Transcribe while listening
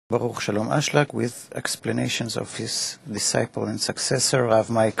Baruch Shalom Ashlag with explanations of his disciple and successor, Rav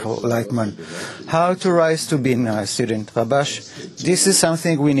Michael Leitman. How to rise to Bina, student Rabash. This is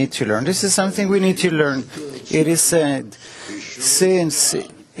something we need to learn. It is said, since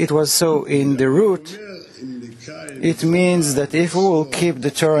it was so in the root, it means that if we will keep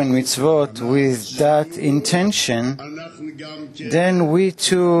the Torah and mitzvot with that intention, then we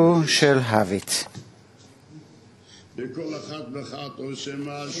too shall have it.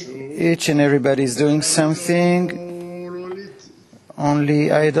 Each and everybody is doing something,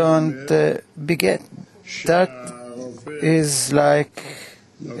 only I don't beget. That is like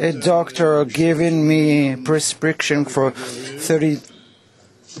a doctor giving me prescription for 30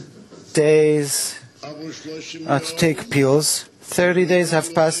 days to take pills. 30 days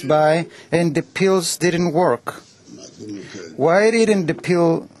have passed by and the pills didn't work. Why didn't the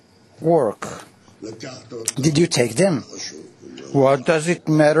pill work? Did you take them? What does it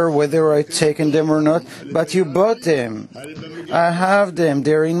matter whether I've taken them or not? But you bought them. I have them.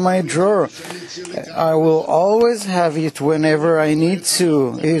 They're in my drawer. I will always have it whenever I need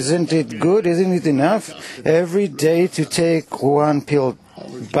to. Isn't it good? Isn't it enough? Every day to take one pill.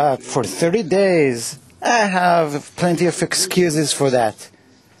 But for 30 days, I have plenty of excuses for that.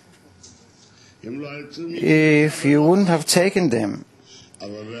 If you wouldn't have taken them,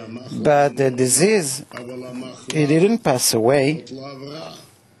 but the disease, it didn't pass away.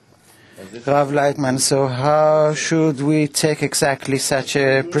 Rav Leitman, so how should we take exactly such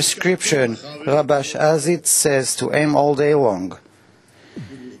a prescription, Rabash, as it says, to aim all day long?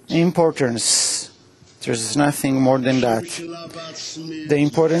 Importance, there's nothing more than that. The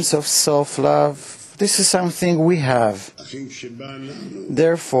importance of self-love, this is something we have.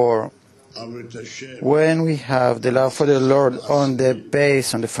 Therefore, when we have the love for the Lord on the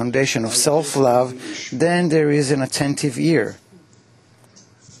base, on the foundation of self-love, then there is an attentive ear.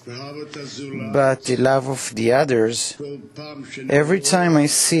 But the love of the others, every time I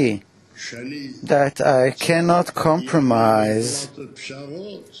see that I cannot compromise,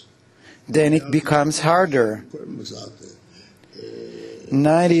 then it becomes harder.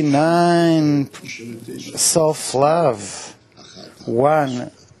 99 self-love,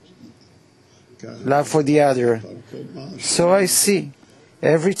 1 love for the other. So I see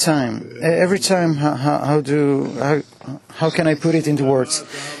every time, how can I put it into words?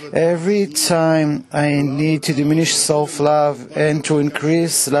 Every time I need to diminish self-love and to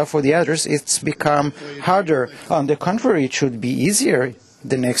increase love for the others, it's become harder. On the contrary, it should be easier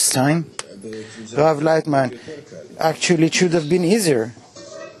the next time. Rav Leitman, actually it should have been easier.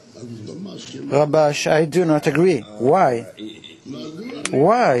 Rabash, I do not agree. Why?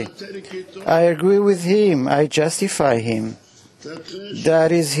 Why? I agree with him. I justify him.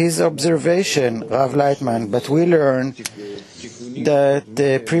 That is his observation, Rav Leitman. But we learn that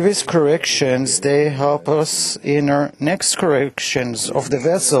the previous corrections, they help us in our next corrections of the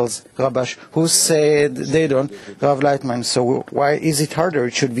vessels. Rabash, who said they don't? Rav Leitman. So why is it harder?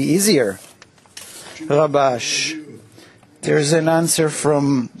 It should be easier. Rabash, there's an answer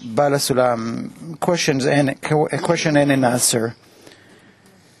from Bala Sulam. A question and an answer.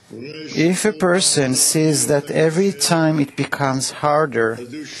 If a person sees that every time it becomes harder,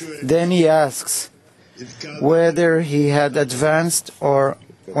 then he asks whether he had advanced or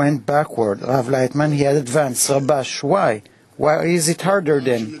went backward. Rav Leitman, he had advanced. Rabash, why? Why is it harder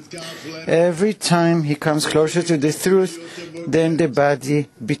then? Every time he comes closer to the truth, then the body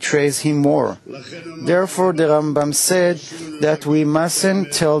betrays him more. Therefore, the Rambam said that we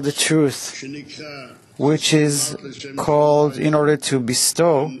mustn't tell the truth, which is called, in order to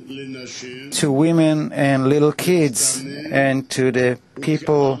bestow to women and little kids and to the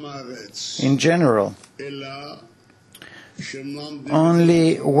people in general.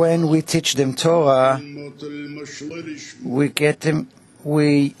 Only when we teach them Torah,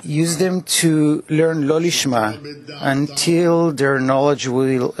 we use them to learn Lo Lishma until their knowledge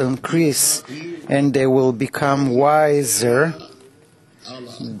will increase and they will become wiser.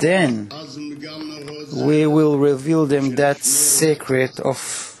 Then we will reveal them that secret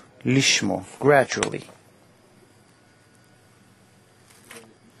of Lishmo gradually.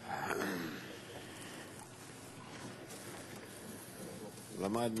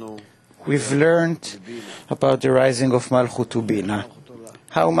 We've learned about the rising of Malchut to Bina.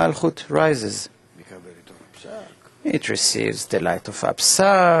 How Malchut rises. It receives the light of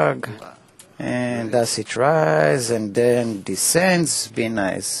Absag, and thus it rises and then descends.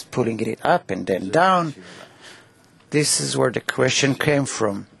 Bina is pulling it up and then down. This is where the question came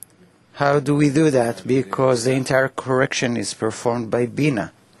from. How do we do that? Because the entire correction is performed by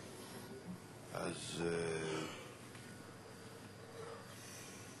Bina.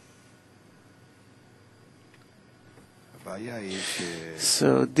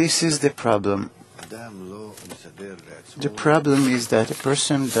 So this is the problem. The problem is that a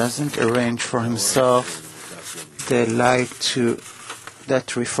person doesn't arrange for himself the light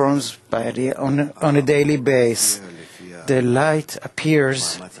that reforms on a daily basis. The light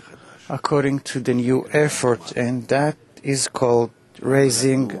appears according to the new effort, and that is called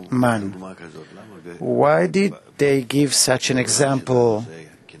raising man. Why did they give such an example?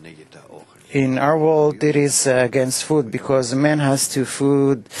 In our world, it is against food, because a man has to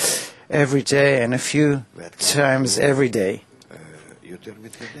food every day and a few times every day.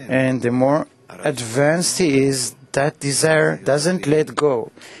 And the more advanced he is, that desire doesn't let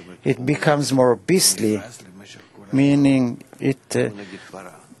go. It becomes more beastly, meaning it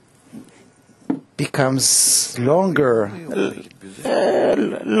becomes longer,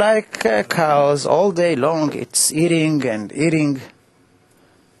 like cows all day long. It's eating and eating.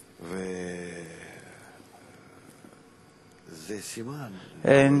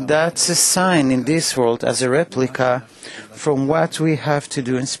 And that's a sign in this world as a replica from what we have to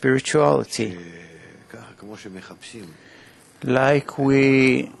do in spirituality. Like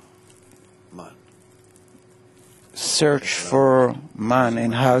we search for man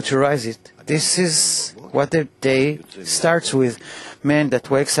and how to rise it. This is what the day starts with. Man that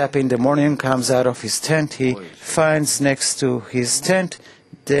wakes up in the morning, comes out of his tent, he finds next to his tent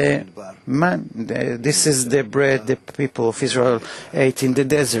the man. This is the bread the people of Israel ate in the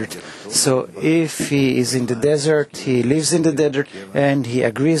desert. So if he is in the desert, he lives in the desert, and he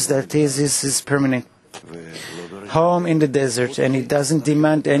agrees that this is his permanent home in the desert, and he doesn't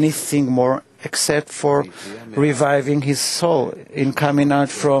demand anything more except for reviving his soul. In coming out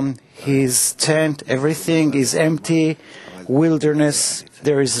from his tent, everything is empty, wilderness,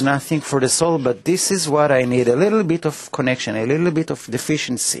 there is nothing for the soul, but this is what I need, a little bit of connection, a little bit of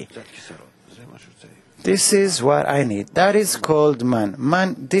deficiency. This is what I need. That is called man.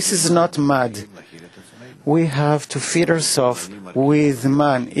 Man, this is not mud. We have to feed ourselves with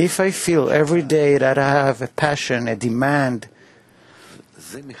man. If I feel every day that I have a passion, a demand,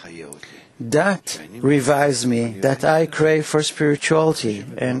 that revives me, that I crave for spirituality,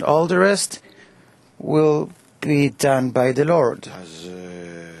 and all the rest will be done by the Lord.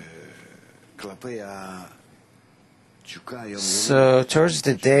 So towards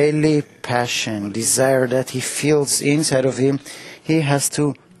the daily passion, desire that he feels inside of him, he has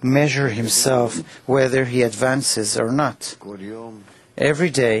to measure himself whether he advances or not. Every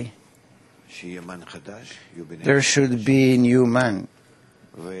day there should be new man.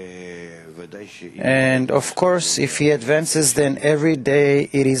 And of course, if he advances, then every day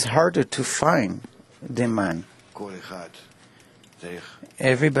it is harder to find the man.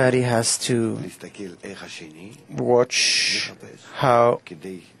 Everybody has to watch how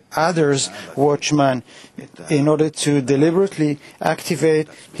others watch man in order to deliberately activate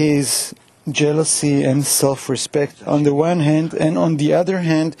his jealousy and self-respect on the one hand, and on the other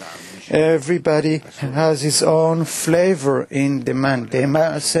hand, everybody has his own flavor in the man. They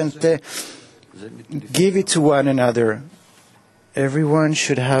mustn't give it to one another. Everyone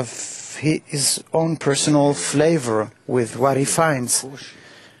should have his own personal flavor with what he finds.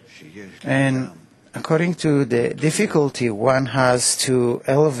 And according to the difficulty one has to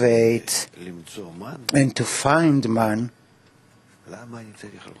elevate and to find man,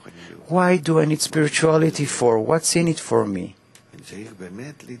 why do I need spirituality for? What's in it for me?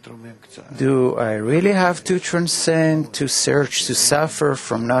 Do I really have to transcend, to search, to suffer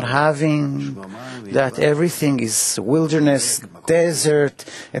from not having, that everything is wilderness, desert,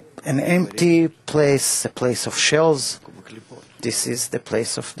 an empty place, a place of shells? This is the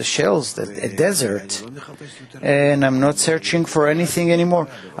place of the shells, a desert. And I'm not searching for anything anymore.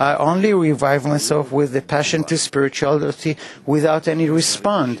 I only revive myself with the passion to spirituality without any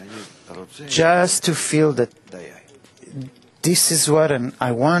response, just to feel that this is what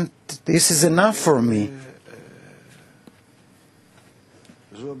I want, this is enough for me.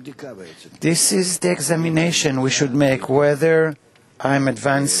 This is the examination we should make, whether I'm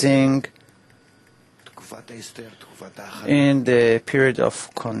advancing in the period of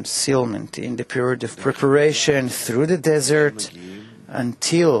concealment, in the period of preparation through the desert,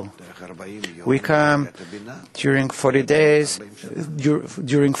 until we come during 40 days,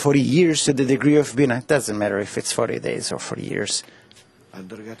 during 40 years to the degree of Bina. It doesn't matter if it's 40 days or 40 years.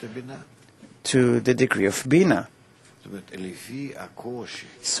 To the degree of Bina.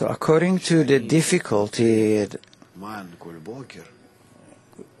 So according to the difficulty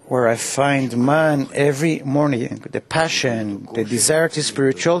where I find man every morning, the passion, the desire to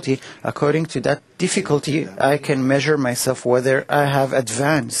spirituality, according to that difficulty, I can measure myself whether I have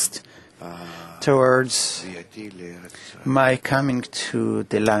advanced. towards my coming to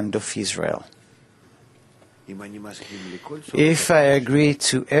the land of Israel. If I agree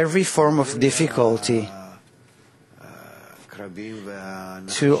to every form of difficulty,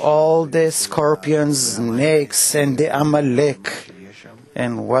 to all the scorpions, snakes, and the Amalek,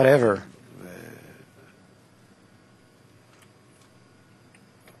 and whatever,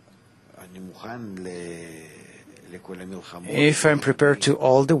 if I'm prepared to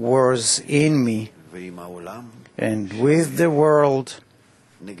all the wars in me and with the world,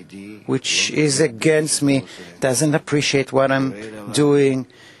 which is against me, doesn't appreciate what I'm doing,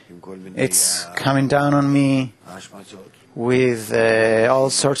 it's coming down on me with all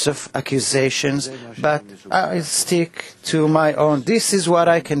sorts of accusations, but I stick to my own. This is what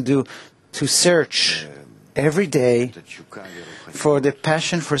I can do, to search every day for the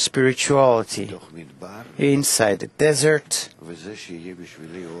passion for spirituality inside the desert,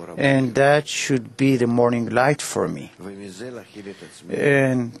 and that should be the morning light for me.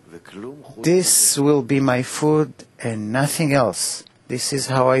 And this will be my food and nothing else. This is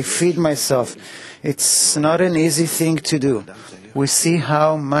how I feed myself. It's not an easy thing to do. We see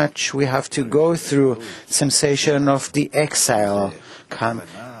how much we have to go through. Sensation of the exile,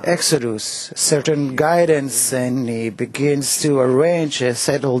 Exodus, certain guidance, and he begins to arrange,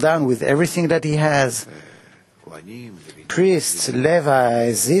 settle down with everything that he has. Priests,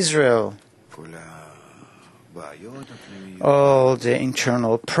 Levites, Israel, all the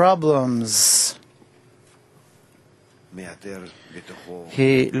internal problems.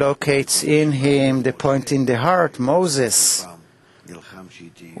 He locates in him the point in the heart, Moses,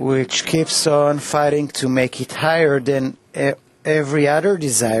 which keeps on fighting to make it higher than every other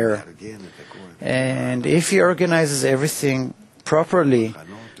desire. And if he organizes everything properly,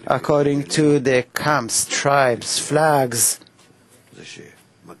 according to the camps, tribes, flags,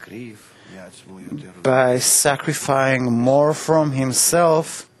 by sacrificing more from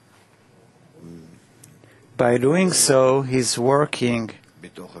himself, by doing so, he's working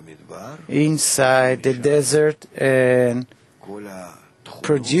inside the desert and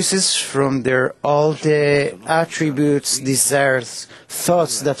produces from there all the attributes, desires,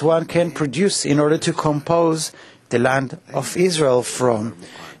 thoughts that one can produce in order to compose the land of Israel from.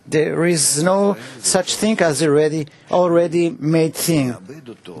 There is no such thing as already made thing.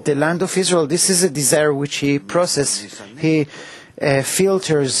 The land of Israel, this is a desire which he processes. He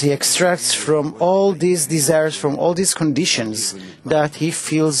filters, he extracts from all these desires, from all these conditions that he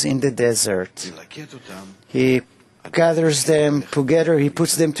feels in the desert. He gathers them together, he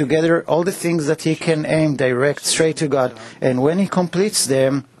puts them together, all the things that he can aim direct straight to God. And when he completes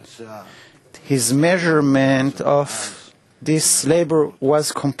them, his measurement of this labor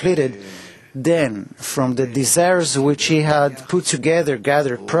was completed. Then, from the desires which he had put together,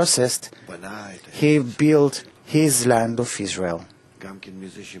 gathered, processed, he built his land of Israel.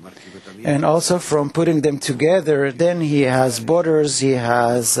 And also from putting them together, then he has borders, he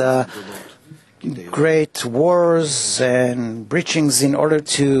has great wars and breachings in order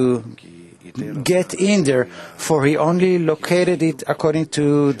to get in there, for he only located it according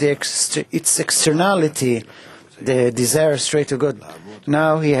to its externality, the desire straight to God.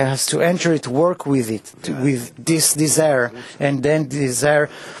 Now he has to enter it, work with it, with this desire, and then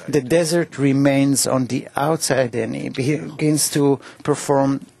the desert remains on the outside, and he begins to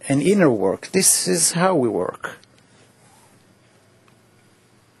perform an inner work. This is how we work.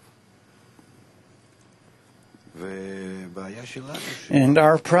 And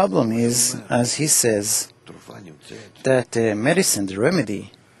our problem is, as he says, that the medicine, the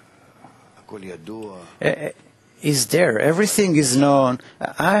remedy, is there. Everything is known.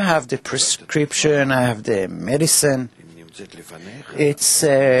 I have the prescription, I have the medicine. It's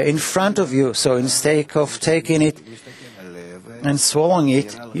in front of you. So instead of taking it and swallowing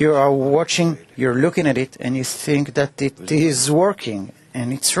it, you are watching, you're looking at it, and you think that it is working.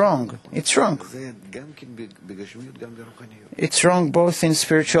 And it's wrong. It's wrong. It's wrong both in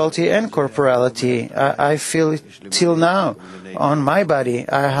spirituality and corporality. I feel it till now on my body.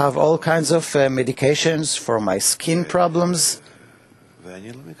 I have all kinds of medications for my skin problems.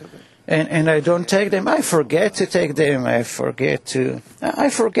 And I don't take them. I forget to take them. I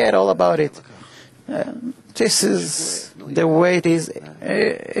forget all about it. This is the way it is.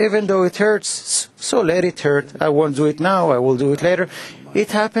 Even though it hurts, so let it hurt. I won't do it now. I will do it later.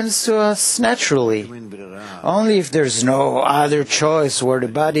 It happens to us naturally. Only if there's no other choice where the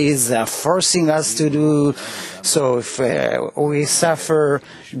body is forcing us to do so. If we suffer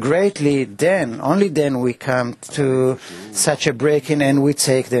greatly, only then we come to such a break-in and we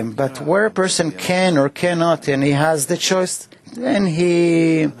take them. But where a person can or cannot and he has the choice, then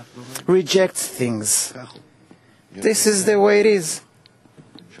he rejects things. This is the way it is.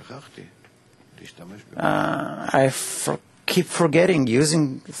 Keep forgetting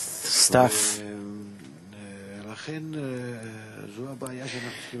using stuff.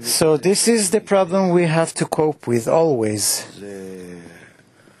 So this is the problem we have to cope with always.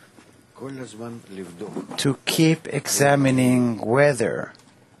 To keep examining whether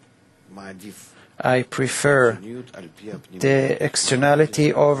I prefer the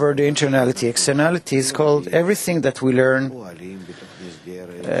externality over the internality. Externality is called everything that we learn,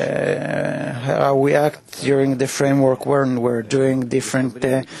 how we act during the framework when we're doing different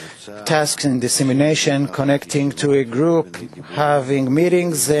tasks in dissemination, connecting to a group, having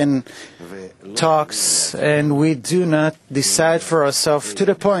meetings and talks, and we do not decide for ourselves to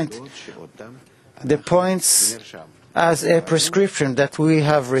the points as a prescription that we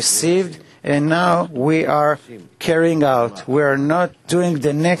have received, and now we are carrying out. We are not doing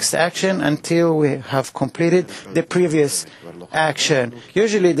the next action until we have completed the previous action.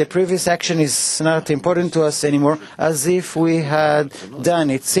 Usually the previous action is not important to us anymore, as if we had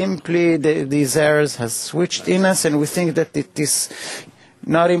done it. Simply the desires has switched in us and we think that it is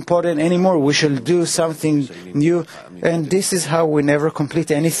not important anymore. We shall do something new, and this is how we never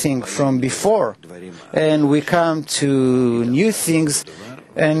complete anything from before. And we come to new things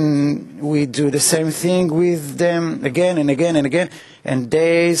and we do the same thing with them again and again and again, and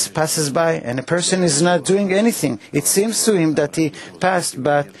days passes by and a person is not doing anything. It seems to him that he passed,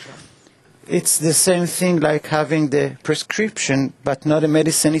 but it's the same thing like having the prescription but not the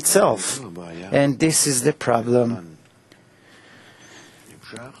medicine itself. And this is the problem.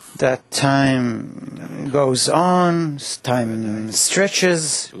 That time goes on, time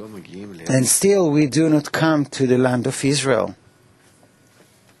stretches, and still we do not come to the land of Israel.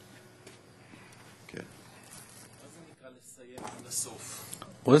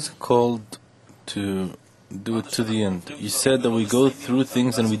 What is it called to do it to the end? You said that we go through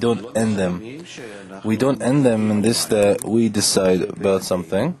things and we don't end them. We don't end them in this, that we decide about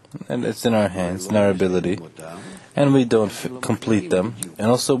something, and it's in our hands, in our ability, and we don't complete them. And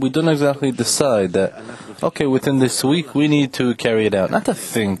also we don't exactly decide that, okay, within this week we need to carry it out. Not to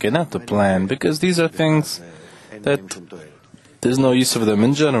think and not to plan, because these are things that there's no use of them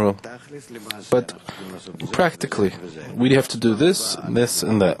in general. But practically, we have to do this, this,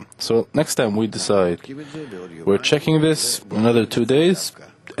 and that. So next time we decide, we're checking this another 2 days,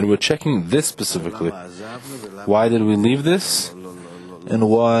 and we're checking this specifically. Why did we leave this? And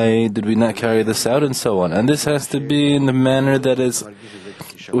why did we not carry this out, and so on. And this has to be in the manner that is,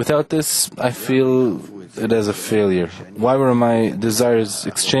 without this, I feel it as a failure. Why were my desires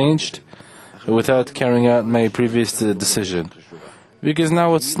exchanged without carrying out my previous decision? Because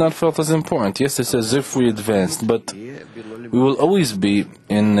now it's not felt as important. Yes, it's as if we advanced, but we will always be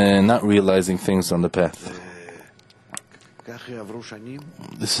in not realizing things on the path.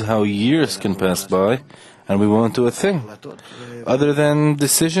 This is how years can pass by, and we won't do a thing other than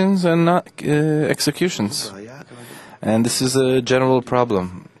decisions and not executions. And this is a general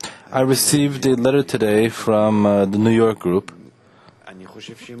problem. I received a letter today from the New York group.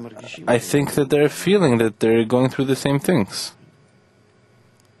 I think that they're feeling that they're going through the same things.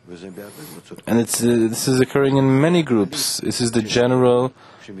 And this is occurring in many groups. This is the general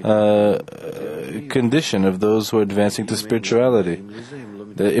condition of those who are advancing to spirituality.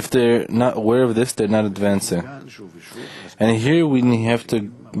 That if they're not aware of this, they're not advancing. And here we have to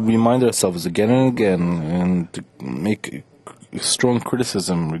remind ourselves again and again, and to make strong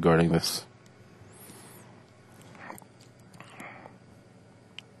criticism regarding this.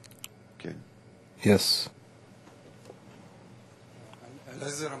 Yes.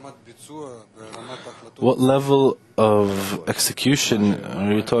 What level of execution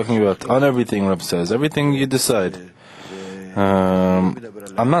are you talking about? On everything, Rab says. Everything you decide.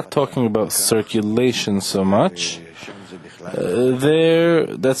 I'm not talking about circulation so much.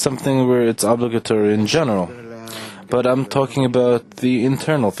 That's something where it's obligatory in general. But I'm talking about the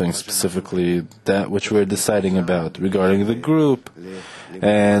internal things specifically, that which we're deciding about, regarding the group,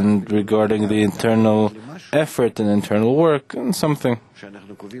 and regarding the internal effort and internal work, and something.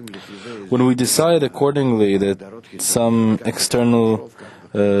 When we decide accordingly that some external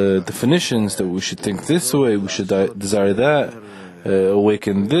definitions, that we should think this way, we should desire that,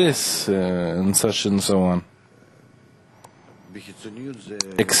 awaken this, and such and so on.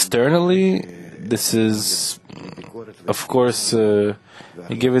 Externally, this is, of course,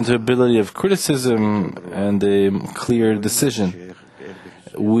 given to ability of criticism and a clear decision.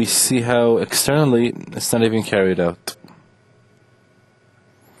 We see how externally it's not even carried out.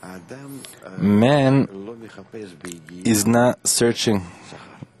 Man is not searching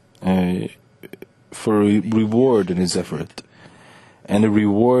for a reward in his effort, and a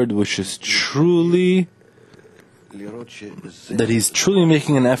reward which is truly that he's truly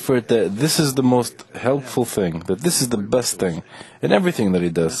making an effort, that this is the most helpful thing, that this is the best thing in everything that he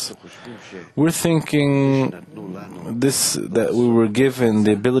does. We're thinking this, that we were given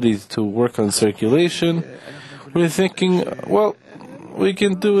the ability to work on circulation. We're thinking, well, we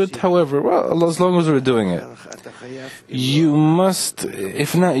can do it however, well, as long as we're doing it. You must,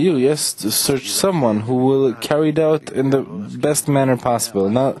 if not you, yes, search someone who will carry it out in the best manner possible,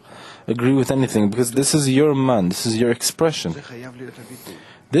 not agree with anything, because this is your man, this is your expression.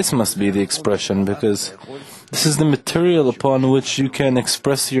 This must be the expression, because this is the material upon which you can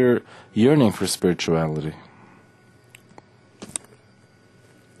express your yearning for spirituality.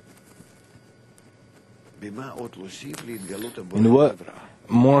 In what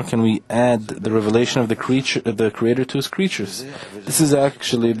more can we add the revelation of the Creator to His creatures? This is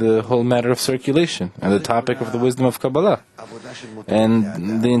actually the whole matter of circulation and the topic of the wisdom of Kabbalah,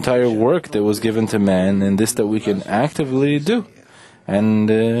 and the entire work that was given to man, and this that we can actively do and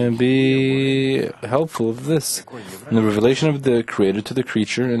be helpful of this, and the revelation of the Creator to the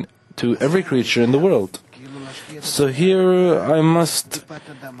creature and to every creature in the world. So here I must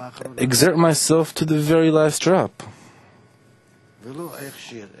exert myself to the very last drop,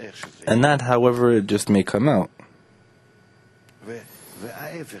 and not however it just may come out.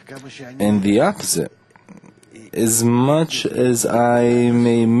 And the opposite, as much as I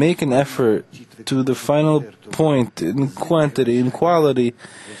may make an effort to the final point in quantity, in quality,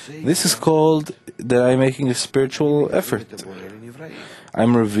 this is called that I'm making a spiritual effort.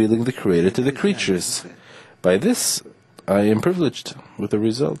 I'm revealing the Creator to the creatures. By this, I am privileged with the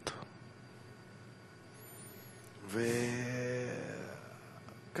result.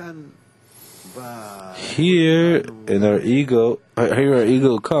 Here our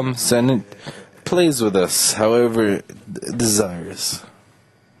ego comes and it plays with us however it desires.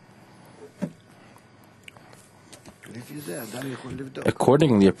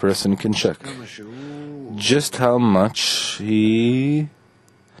 Accordingly, a person can check just how much he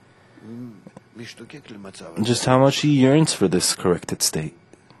yearns for this corrected state.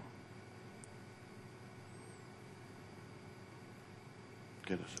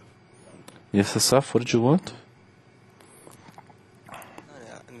 Yes, Asaf, what did you want?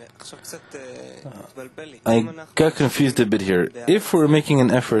 I got confused a bit here. If we're making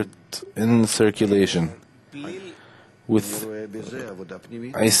an effort in circulation,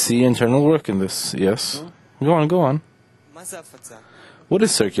 I see internal work in this, yes? Go on. What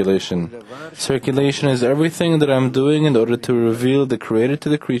is circulation? Circulation is everything that I'm doing in order to reveal the Creator to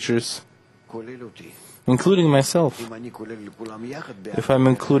the creatures, including myself. If I'm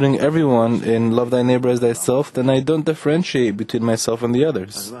including everyone in love thy neighbor as thyself, then I don't differentiate between myself and the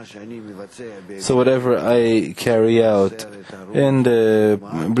others. So whatever I carry out in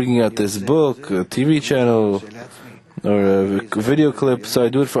bringing out this book, a TV channel, or a video clip, so I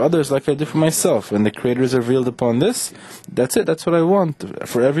do it for others like I do for myself. And the Creator is revealed upon this. That's it, that's what I want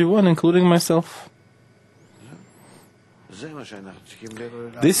for everyone, including myself.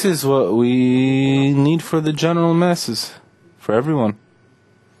 This is what we need for the general masses, for everyone.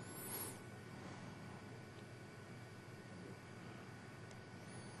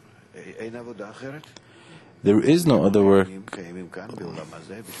 There is no other work.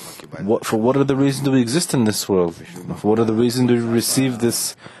 For what are the reasons do we exist in this world? For what are the reasons do we receive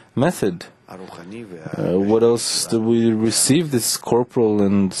this method? What else do we receive this corporal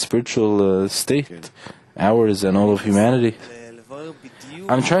and spiritual state? Ours and all of humanity.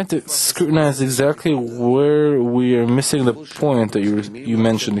 I'm trying to scrutinize exactly where we are missing the point that you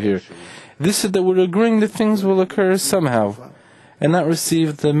mentioned here. This is that we're agreeing that things will occur somehow, and not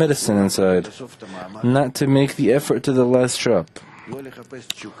receive the medicine inside, not to make the effort to the last drop,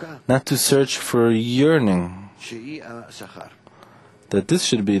 not to search for yearning, that this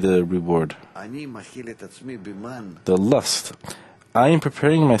should be the reward, the lust. I am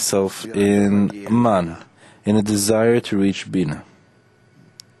preparing myself in man, in a desire to reach Bina.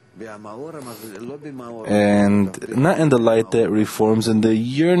 And not in the light that reforms, in the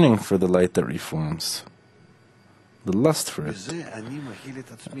yearning for the light that reforms. The lust for it.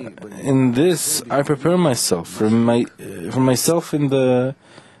 In this, I prepare myself for myself in the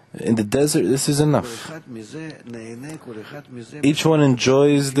desert. This is enough. Each one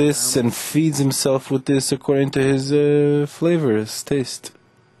enjoys this and feeds himself with this according to his flavor, his taste.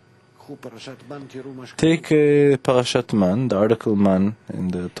 Take Parashat Man, the article Man in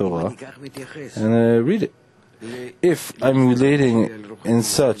the Torah, and read it. if I'm relating in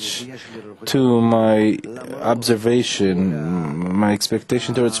such to my observation, my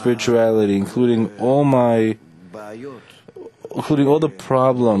expectation towards spirituality, including all the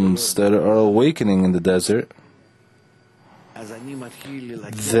problems that are awakening in the desert,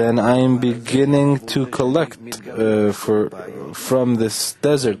 then I am beginning to collect from this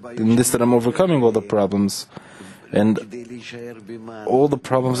desert, in this that I'm overcoming all the problems. And all the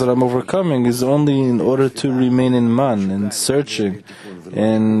problems that I'm overcoming is only in order to remain in man, and searching,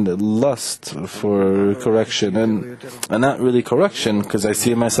 and lust for correction, and not really correction, because I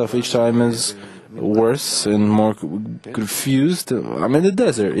see myself each time as worse and more confused. I'm in the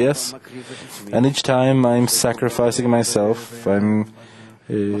desert, yes, and each time I'm sacrificing myself. I'm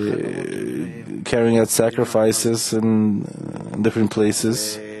carrying out sacrifices in different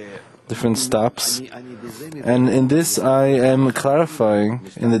places, different stops. And in this I am clarifying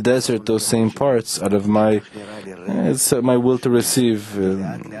in the desert those same parts out of my will to receive.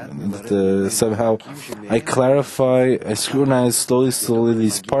 Somehow I clarify, I scrutinize slowly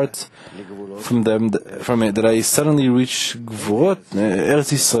these parts from it, that I suddenly reach Gvurot,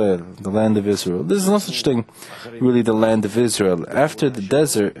 Eretz Yisrael, the land of Israel. There's no such thing, really, the land of Israel. After the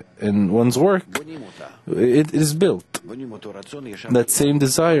desert in one's work, it is built. That same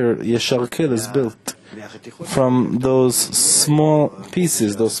desire, Yeshar Kel, is built from those small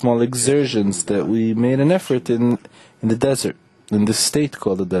pieces, those small exertions that we made an effort in the desert, in this state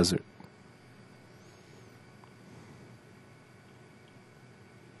called the desert.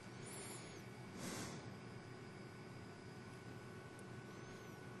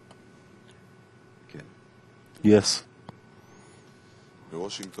 Yes.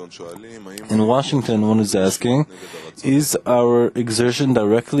 In Washington, one is asking, is our exertion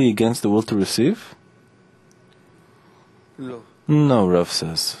directly against the will to receive? No, Rav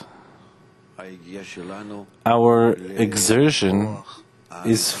says. Our exertion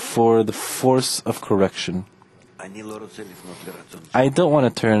is for the force of correction. I don't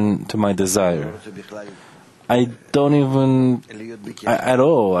want to turn to my desire. I don't even, at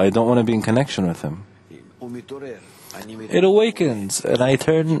all, I don't want to be in connection with him. It awakens, and I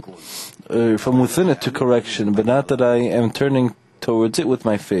turn from within it to correction, but not that I am turning towards it with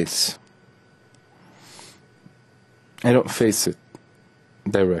my face. I don't face it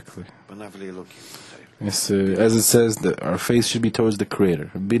directly. Yes, as it says, that our face should be towards the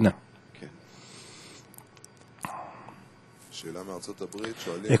Creator, Bina.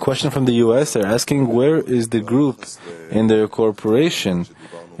 A question from the U.S. They're asking, where is the group in their corporation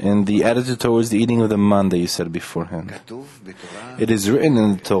and the attitude towards the eating of the man that you said beforehand? It is written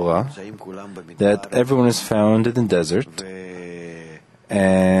in the Torah that everyone is found in the desert,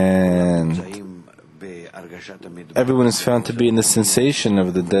 and everyone is found to be in the sensation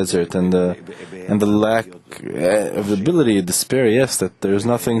of the desert and the lack of the ability, despair. Yes, that there is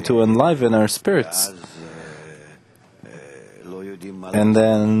nothing to enliven our spirits. And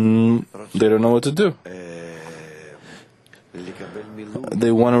then they don't know what to do.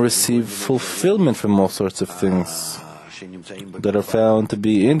 They want to receive fulfillment from all sorts of things that are found to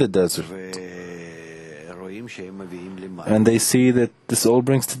be in the desert. And they see that this all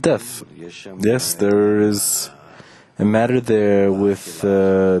brings to death. Yes, there is a matter there with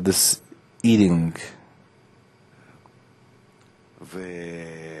this eating.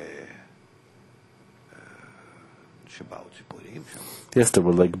 Yes, there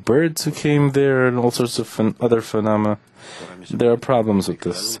were like birds who came there and all sorts of other phenomena. There are problems with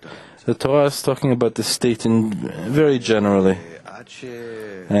this. The Torah is talking about the state very generally.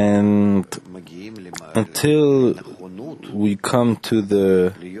 And until we come to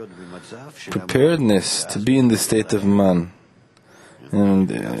the preparedness to be in the state of man,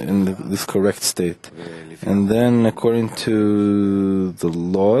 and in this correct state, and then according to the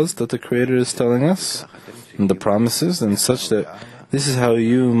laws that the Creator is telling us, and the promises, and such that this is how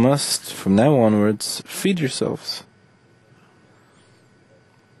you must, from now onwards, feed yourselves.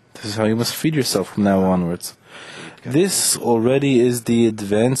 This is how you must feed yourself from now onwards. This already is the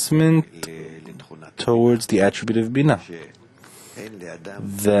advancement towards the attribute of Binah.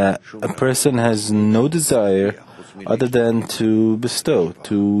 That a person has no desire other than to bestow,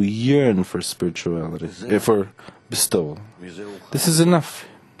 to yearn for spirituality, for bestowal. This is enough.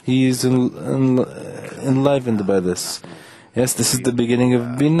 He is enlivened by this. Yes, this is the beginning of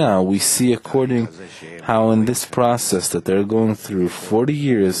Binah. We see according how in this process that they're going through 40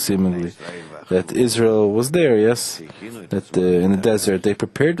 years seemingly, that Israel was there, yes, that in the desert they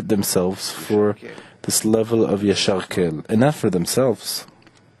prepared themselves for this level of Yeshar Kel, and not for themselves.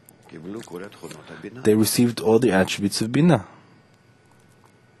 They received all the attributes of Binah.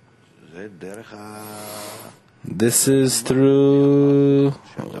 This is through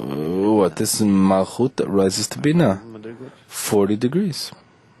what? This is Malchut that rises to Bina. 40 degrees.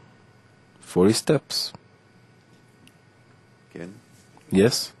 40 steps.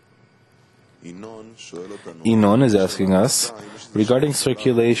 Yes? Inon is asking us, regarding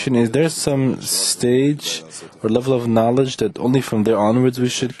circulation, is there some stage or level of knowledge that only from there onwards we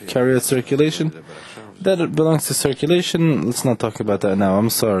should carry out circulation? That belongs to circulation. Let's not talk about that now. I'm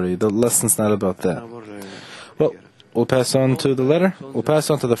sorry. The lesson's not about that. Well, we'll pass on to the letter. We'll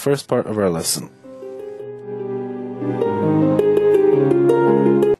pass on to the first part of our lesson.